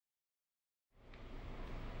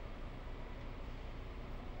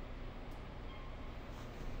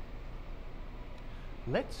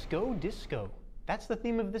Let's go disco. That's the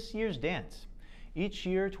theme of this year's dance. Each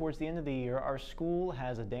year, towards the end of the year, our school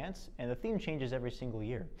has a dance, and the theme changes every single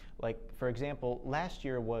year. Like, for example, last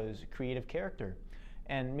year was creative character.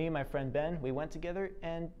 And me and my friend Ben, we went together,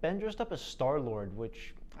 and Ben dressed up as Star-Lord,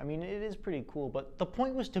 which, I mean, it is pretty cool, but the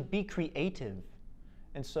point was to be creative.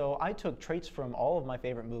 And so I took traits from all of my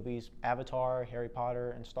favorite movies, Avatar, Harry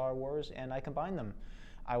Potter, and Star Wars, and I combined them.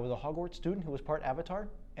 I was a Hogwarts student who was part Avatar,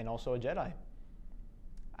 and also a Jedi.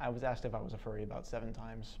 I was asked if I was a furry about 7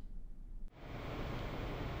 times.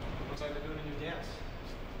 Looks like they're doing a new dance.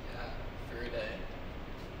 Yeah, furry day.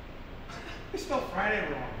 They spelled Friday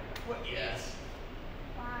wrong. What? Yes.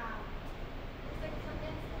 Wow. Looks like some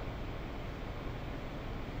insect.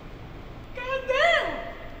 God damn!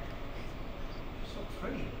 She's so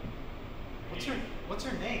pretty. What's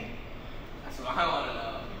her name? That's what I want to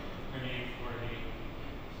know. Her name's Courtney.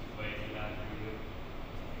 She's way too bad for you.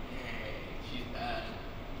 Hey, she's bad.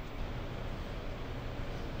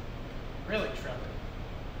 Really, Trevor?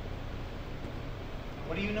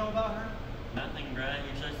 What do you know about her? Nothing, Brody.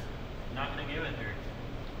 You're just not gonna get with her.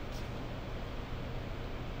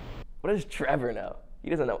 What does Trevor know? He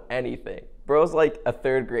doesn't know anything. Bro's like a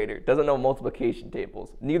 3rd grader, doesn't know multiplication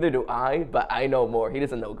tables. Neither do I, but I know more. He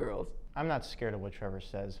doesn't know girls. I'm not scared of what Trevor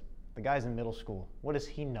says. The guy's in middle school. What does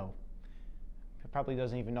he know? He probably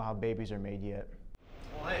doesn't even know how babies are made yet.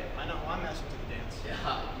 Well, hey, I know who I'm asking to the dance.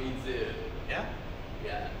 Yeah, me too. Yeah?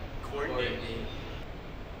 Yeah. Courtney.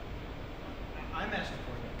 I'm asking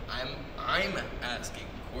Courtney. I'm asking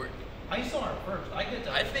Courtney. I saw her first.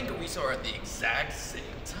 I think we saw her at the exact same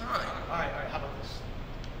time. All right, how about this?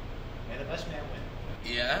 May the best man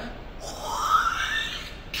win. Yeah?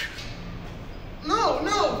 No,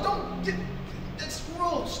 don't get... That's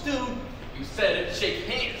gross, dude. You said it, shake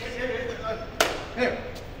hands. Here,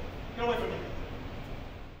 get away from me.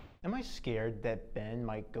 Am I scared that Ben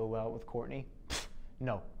might go out with Courtney?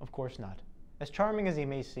 No, of course not. As charming as he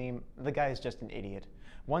may seem, the guy is just an idiot.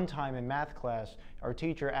 One time in math class, our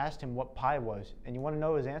teacher asked him what pie was, and you want to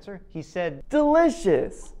know his answer? He said,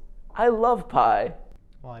 Delicious! I love pie.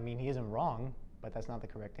 well, I mean, he isn't wrong, but that's not the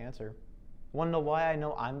correct answer. Want to know why I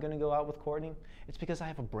know I'm going to go out with Courtney? It's because I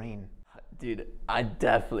have a brain. Dude, I'm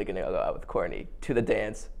definitely gonna go out with Courtney to the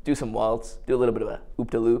dance, do some waltz, do a little bit of a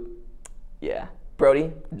oop-de-loop. Yeah.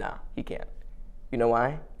 Brody? Nah, he can't. You know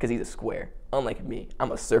why? Because he's a square. Unlike me,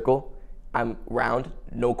 I'm a circle. I'm round,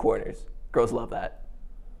 no corners. Girls love that.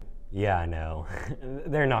 Yeah, I know.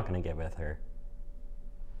 They're not gonna get with her.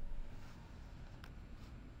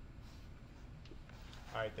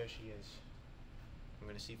 All right, there she is. I'm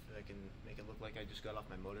going to see if I can make it look like I just got off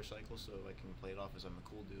my motorcycle so I can play it off as I'm a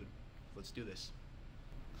cool dude. Let's do this.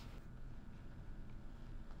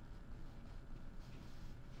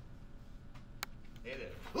 Hey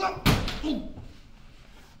there. Are you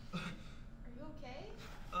okay?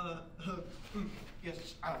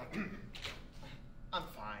 Yes, I'm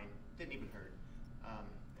fine. Didn't even hurt.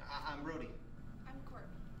 I'm Brody. I'm Courtney.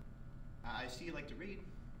 I see you like to read.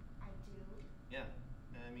 I do. Yeah.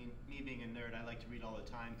 I mean, me being a nerd, I like to read all the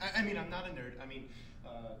time. I mean, I'm not a nerd. I mean,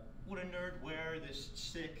 would a nerd wear this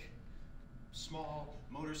sick, small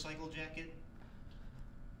motorcycle jacket?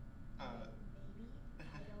 Maybe.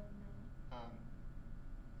 I don't know.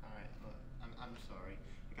 All right. Look, I'm sorry.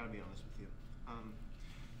 I gotta be honest with you.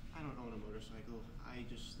 I don't own a motorcycle. I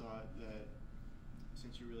just thought that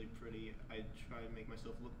since you're really pretty, I'd try to make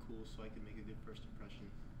myself look cool so I could make a good first impression.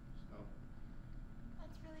 So.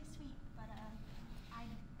 That's really sweet, but I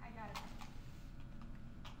gotta go.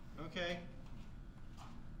 Okay.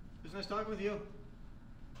 It was nice talking with you.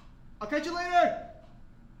 I'll catch you later!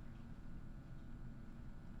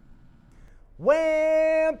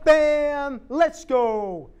 Wham, bam, let's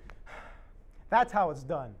go! That's how it's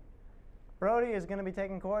done. Brody is going to be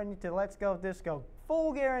taking Courtney to Let's Go Disco.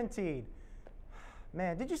 Full guaranteed.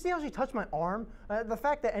 Man, did you see how she touched my arm? The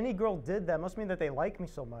fact that any girl did that must mean that they like me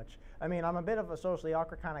so much. I mean, I'm a bit of a socially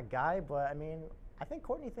awkward kind of guy, but I mean, I think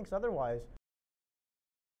Courtney thinks otherwise.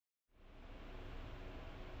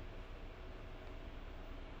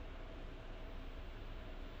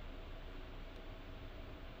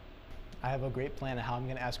 I have a great plan of how I'm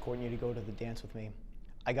going to ask Courtney to go to the dance with me.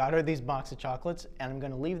 I got her these box of chocolates, and I'm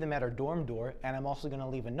going to leave them at her dorm door, and I'm also going to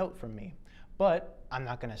leave a note from me. But I'm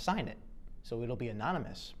not going to sign it, so it'll be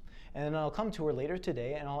anonymous. And then I'll come to her later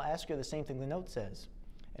today, and I'll ask her the same thing the note says.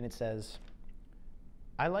 And it says,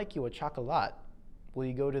 I like you a chocolate. Will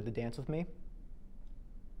you go to the dance with me?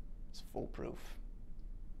 It's foolproof.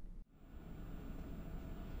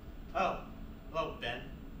 Oh, hello, Ben.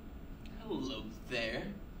 Hello there.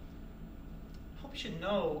 Hope you should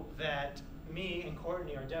know that me and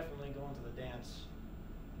Courtney are definitely going to the dance.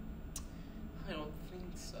 I don't think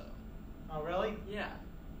so. Oh, really? Yeah.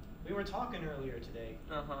 We were talking earlier today.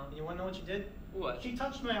 Uh-huh. And you want to know what she did? What? She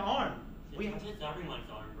touched my arm. She touches everyone's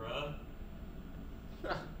arm, bro.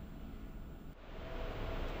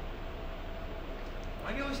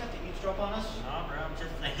 Why do you always have to eavesdrop on us? No, bro, I'm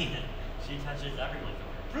just saying. She touches everyone's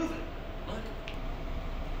arm. Prove it. Look.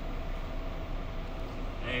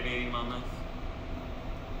 Hey, baby mamas.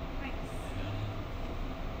 Nice.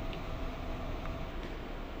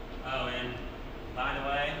 Oh, and by the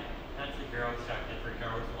way, that's the girls section for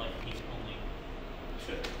girls who like pink only.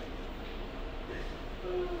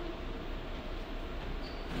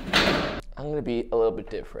 I'm gonna be a little bit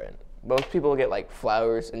different. Most people get like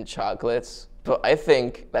flowers and chocolates, but I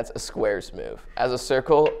think that's a squares move. As a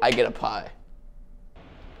circle, I get a pie.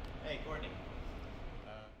 Hey, Courtney.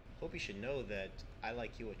 Hope you should know that I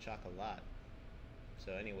like you a chocolate.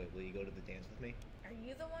 So anyway, will you go to the dance with me? Are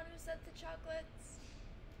you the one who said the chocolates?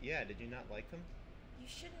 Yeah, did you not like them? You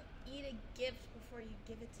shouldn't eat a gift before you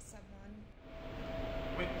give it to someone.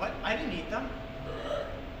 Wait, what? I didn't eat them.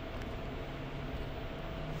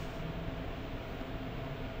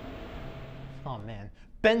 Oh man,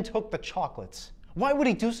 Ben took the chocolates. Why would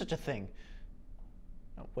he do such a thing?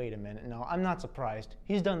 Oh, wait a minute, no, I'm not surprised.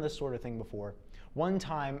 He's done this sort of thing before. One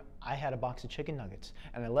time, I had a box of chicken nuggets,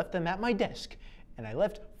 and I left them at my desk, and I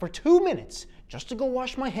left for 2 minutes just to go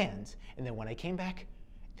wash my hands, and then when I came back,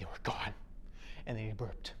 they were gone, and then he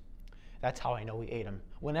burped. That's how I know he ate them.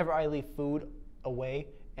 Whenever I leave food away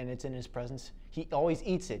and it's in his presence, he always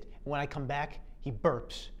eats it. When I come back, he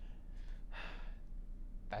burps.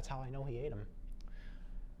 That's how I know he ate them.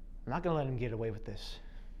 I'm not gonna let him get away with this.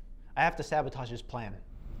 I have to sabotage his plan.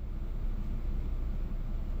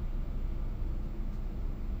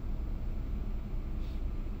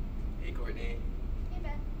 Hey, Courtney. Hey,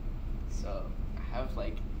 Ben. So, I have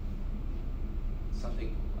like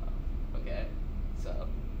something, okay? So,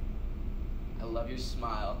 I love your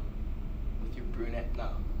smile with your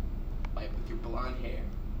with your blonde hair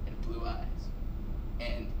and blue eyes,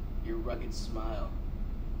 and your rugged smile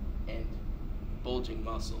and bulging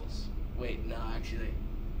muscles. Wait, no, actually,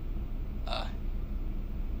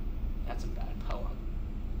 that's a bad poem.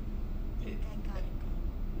 It, I got it.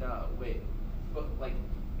 no, wait, but like,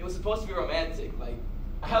 it was supposed to be romantic. Like,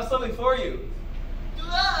 I have something for you.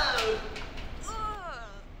 Whoa!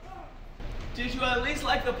 Did you at least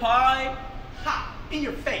like the pie? Ha! In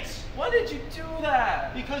your face! Why did you do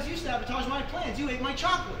that? Because you sabotaged my plans. You ate my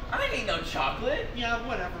chocolate. I ain't no chocolate. Yeah,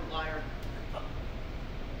 whatever, liar.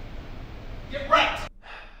 Get right.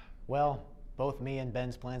 Well, both me and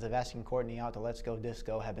Ben's plans of asking Courtney out to Let's Go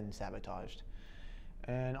Disco have been sabotaged.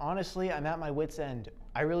 And honestly, I'm at my wit's end.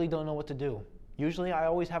 I really don't know what to do. Usually, I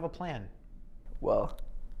always have a plan. Well,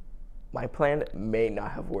 my plan may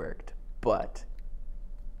not have worked, but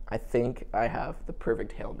I think I have the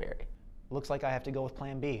perfect Hail Mary. Looks like I have to go with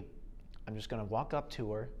plan B. I'm just gonna walk up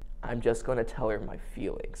to her, I'm just gonna tell her my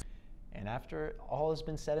feelings. and after all has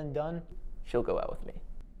been said and done, She'll go out with me.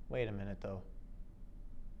 wait a minute though.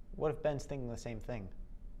 What if Ben's thinking the same thing?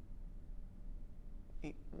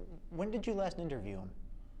 When did you last interview him?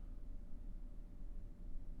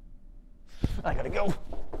 I gotta go.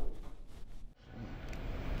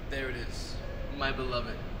 There it is, my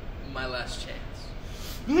beloved, my last chance.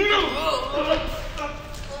 You're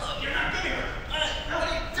not getting her! What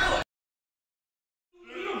are you doing?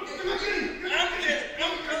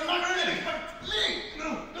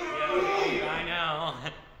 I know.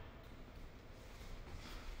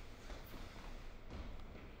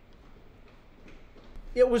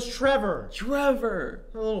 It was Trevor! Trevor!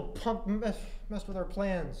 A little punk messed with our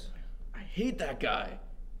plans. I hate that guy.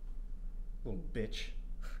 Little bitch.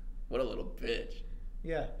 What a little bitch.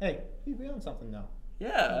 Yeah, hey, he'd be on something now.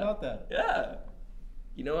 Yeah. How about that? Yeah.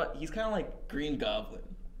 You know what? He's kind of like Green Goblin.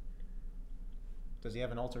 Does he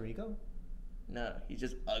have an alter ego? No, he's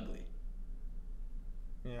just ugly.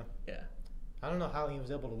 Yeah. Yeah. I don't know how he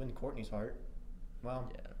was able to win Courtney's heart.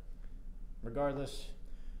 Well, Yeah. regardless,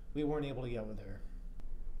 we weren't able to get with her.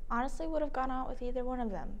 Honestly, would have gone out with either one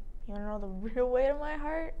of them. You wanna know the real weight of my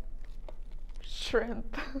heart?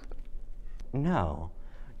 Shrimp. No.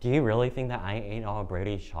 Do you really think that I ate all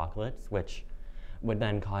Brody's chocolates, which would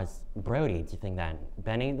then cause Brody to think that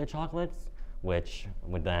Ben ate the chocolates, which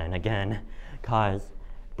would then again cause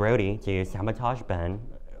Brody to sabotage Ben,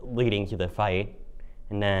 leading to the fight,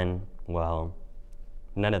 and then, well,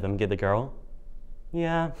 none of them get the girl?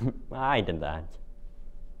 Yeah, I did that.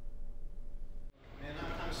 Man,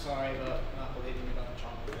 I'm sorry about not believing about the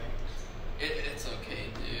chocolate things. It's okay,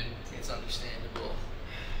 dude. It's understandable.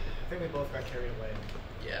 I think we both got carried away.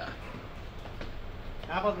 Yeah.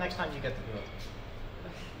 How about next time you get to do it?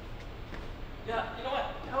 Yeah, you know what?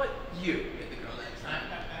 How about you get the girl next time?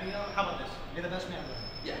 You know, how about this? You're the best man ever.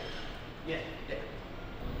 Yeah. Yeah. Yeah.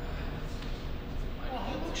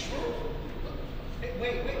 Oh, look, shrimp. Hey,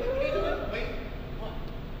 wait, what are you doing? Wait. What?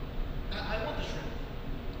 I want the shrimp.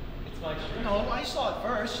 It's my shrimp. No, I saw it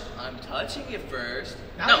first. I'm touching it first.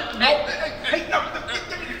 No,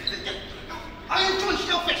 I enjoy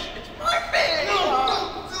shellfish. It's my fish. No.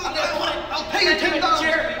 I'll pay you $10.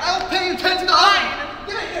 Jeremy. I'll pay you $10.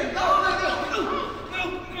 Get in here. No. Give me the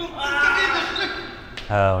shrimp.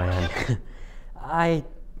 Oh man. I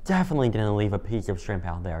definitely didn't leave a piece of shrimp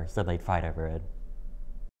out there so they'd fight over it.